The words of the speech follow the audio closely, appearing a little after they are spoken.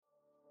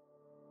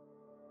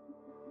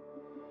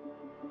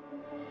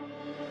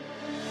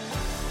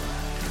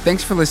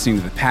Thanks for listening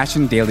to the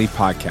Passion Daily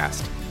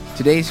Podcast.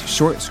 Today's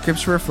short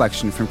scripture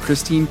reflection from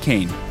Christine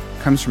Kane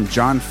comes from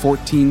John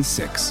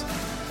 14:6.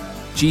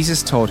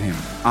 Jesus told him,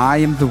 "I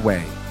am the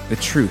way, the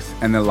truth,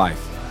 and the life.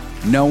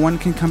 No one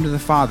can come to the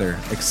Father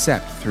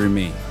except through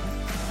me."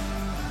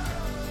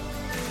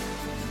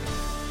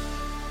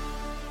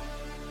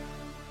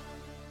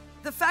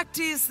 The fact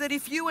is that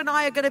if you and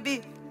I are going to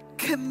be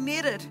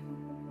committed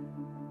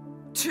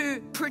to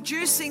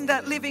producing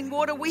that living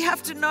water, we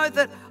have to know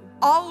that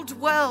old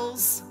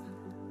wells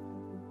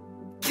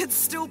can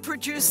still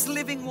produce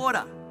living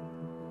water.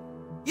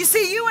 You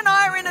see, you and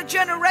I are in a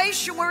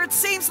generation where it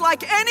seems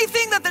like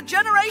anything that the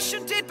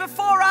generation did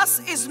before us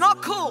is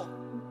not cool.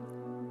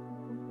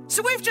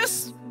 So we've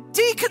just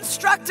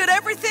deconstructed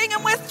everything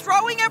and we're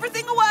throwing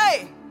everything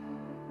away.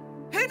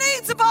 Who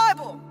needs a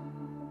Bible?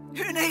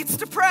 Who needs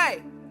to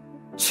pray?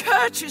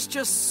 Church is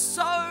just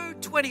so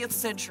 20th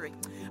century.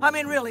 I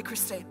mean, really,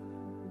 Christine.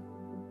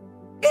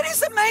 It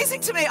is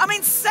amazing to me. I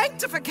mean,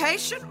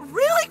 sanctification?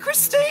 Really,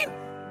 Christine?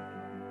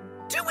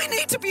 Do we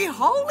need to be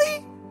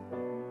holy?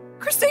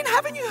 Christine,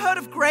 haven't you heard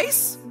of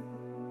grace?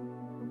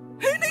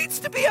 Who needs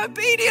to be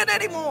obedient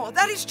anymore?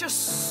 That is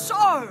just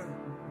so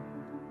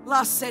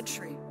last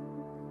century.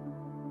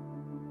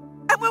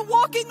 And we're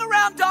walking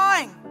around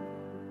dying.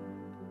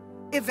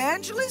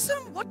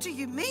 Evangelism? What do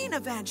you mean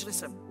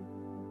evangelism?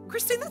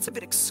 Christine, that's a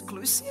bit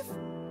exclusive.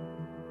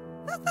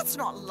 That's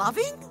not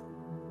loving.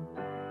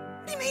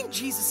 What do you mean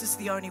Jesus is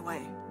the only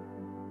way?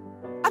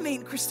 I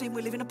mean, Christine,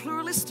 we live in a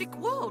pluralistic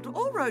world.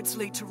 All roads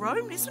lead to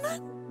Rome, isn't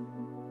it?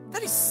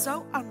 That is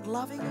so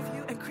unloving of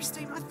you. And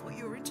Christine, I thought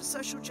you were into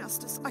social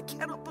justice. I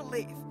cannot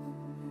believe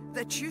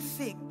that you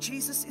think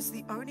Jesus is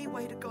the only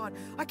way to God.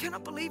 I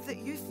cannot believe that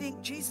you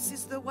think Jesus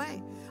is the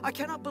way. I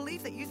cannot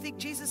believe that you think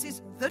Jesus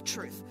is the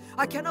truth.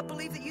 I cannot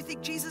believe that you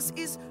think Jesus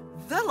is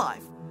the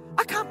life.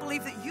 I can't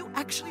believe that you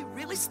actually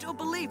really still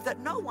believe that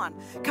no one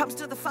comes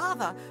to the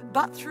Father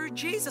but through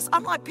Jesus.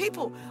 I'm like,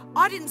 people,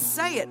 I didn't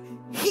say it.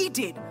 He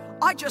did.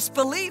 I just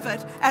believe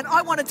it, and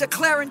I want to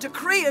declare and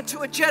decree it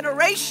to a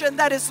generation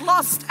that is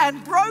lost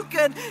and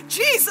broken.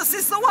 Jesus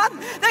is the one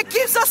that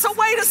gives us a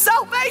way to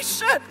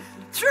salvation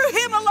through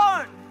Him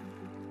alone.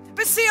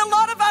 But see, a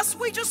lot of us,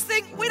 we just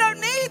think we don't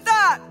need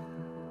that.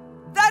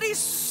 That is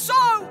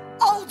so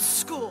old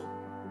school.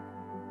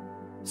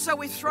 So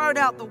we've thrown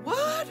out the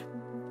Word,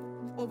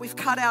 or we've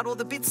cut out all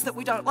the bits that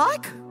we don't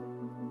like.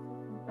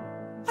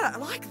 I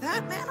don't like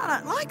that, man. I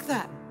don't like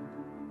that.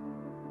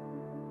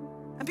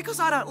 And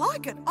because I don't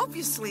like it,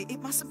 obviously it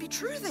mustn't be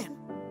true then.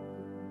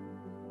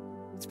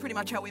 It's pretty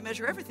much how we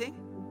measure everything.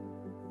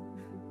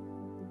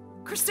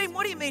 Christine,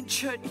 what do you mean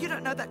church? You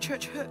don't know that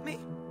church hurt me?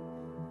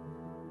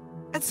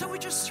 And so we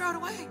just throw it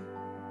away.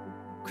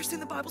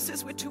 Christine, the Bible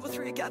says where 2 or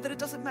 3 are gathered, it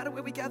doesn't matter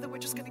where we gather, we're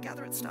just going to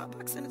gather at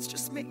Starbucks and it's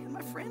just me and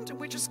my friend and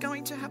we're just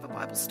going to have a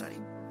Bible study.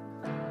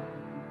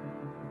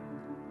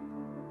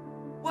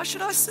 Why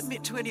should I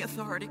submit to any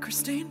authority,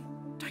 Christine?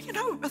 Don't you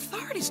know,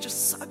 authority is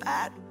just so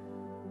bad.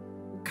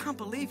 Can't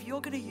believe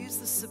you're going to use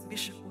the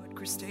submission word,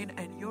 Christine,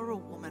 and you're a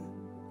woman.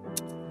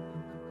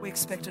 We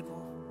expected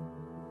more.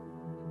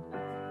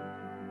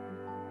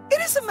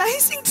 It is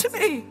amazing to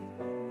me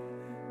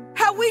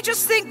how we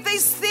just think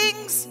these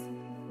things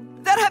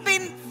that have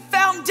been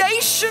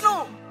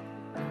foundational,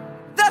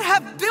 that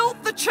have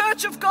built the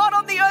church of God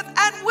on the earth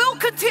and will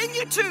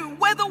continue to,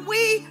 whether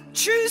we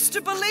choose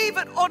to believe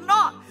it or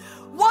not.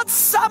 What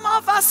some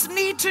of us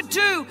need to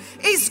do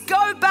is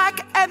go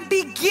back and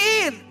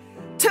begin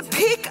to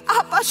pick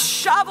up a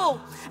shovel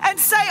and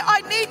say,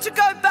 I need to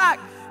go back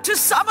to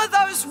some of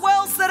those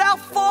wells that our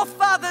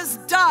forefathers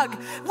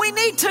dug. We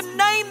need to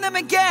name them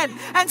again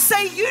and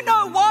say, you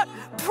know what?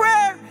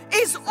 Prayer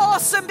is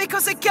awesome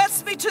because it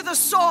gets me to the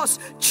source.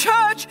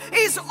 Church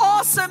is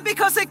awesome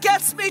because it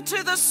gets me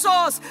to the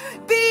source.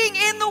 Being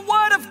in the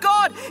Word of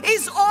God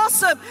is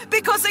awesome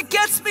because it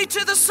gets me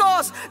to the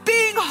source.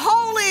 Being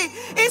holy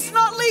is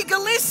not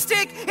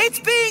legalistic. It's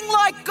being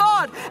like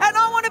God. And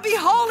I want to be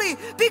holy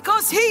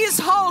because He is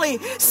holy.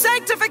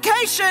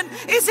 Sanctification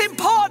is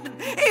important.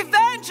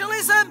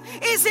 Evangelism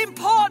is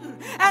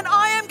important. And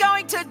I am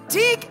going to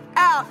dig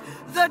out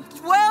the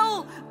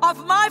well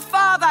of my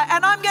Father,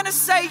 and I'm going to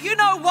say, you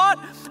know what?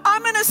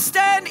 I'm going to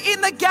stand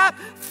in the gap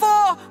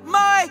for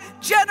my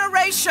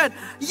generation.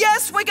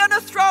 Yes, we're going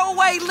to throw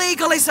away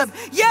legalism.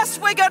 Yes,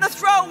 we're going to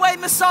throw away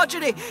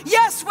misogyny.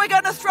 Yes, we're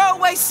going to throw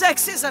away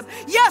sexism.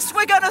 Yes,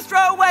 we're going to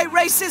throw away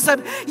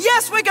racism.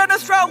 Yes, we're going to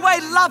throw away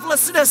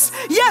lovelessness.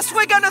 Yes,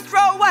 we're going to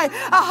throw away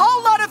a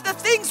whole lot of the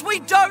things we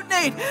don't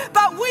need,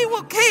 but we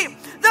will keep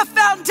the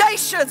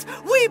foundations.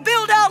 We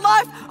build our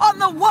life on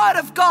the Word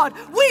of God.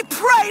 We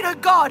pray to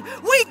God.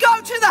 We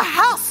go to the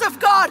house of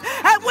God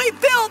and we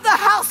build the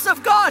house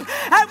of God,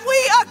 and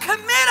we are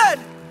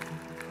committed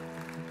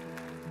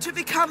to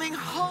becoming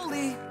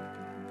holy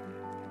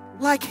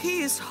like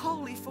He is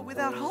holy, for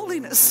without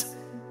holiness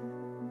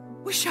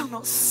we shall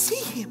not see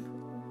Him.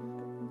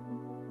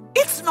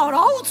 It's not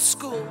old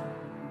school.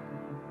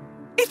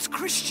 It's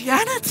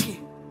Christianity.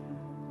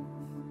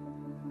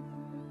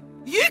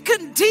 You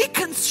can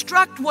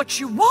deconstruct what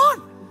you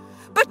want,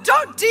 But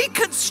don't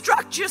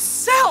deconstruct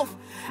yourself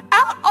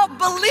out of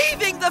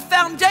believing the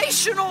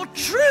foundational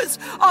truths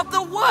of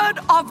the Word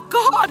of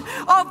God,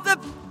 of the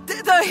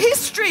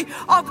history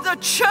of the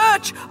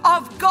church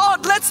of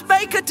God. Let's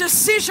make a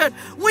decision.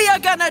 We are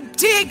going to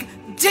dig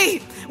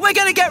deep. We're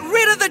going to get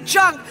rid of the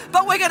junk,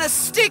 but we're going to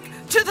stick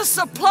to the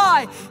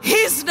supply.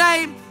 His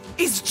name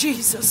is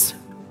Jesus.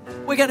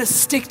 We're going to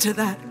stick to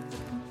that.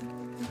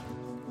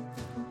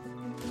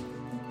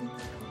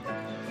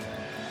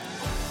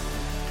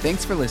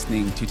 Thanks for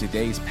listening to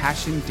today's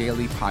Passion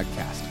Daily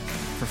podcast.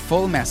 For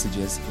full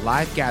messages,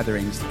 live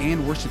gatherings,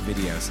 and worship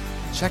videos,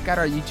 check out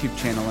our YouTube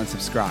channel and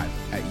subscribe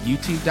at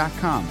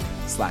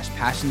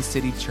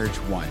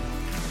youtube.com/PassionCityChurch1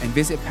 and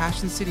visit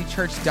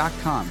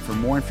PassionCityChurch.com for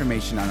more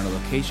information on our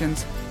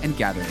locations and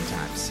gathering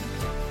times.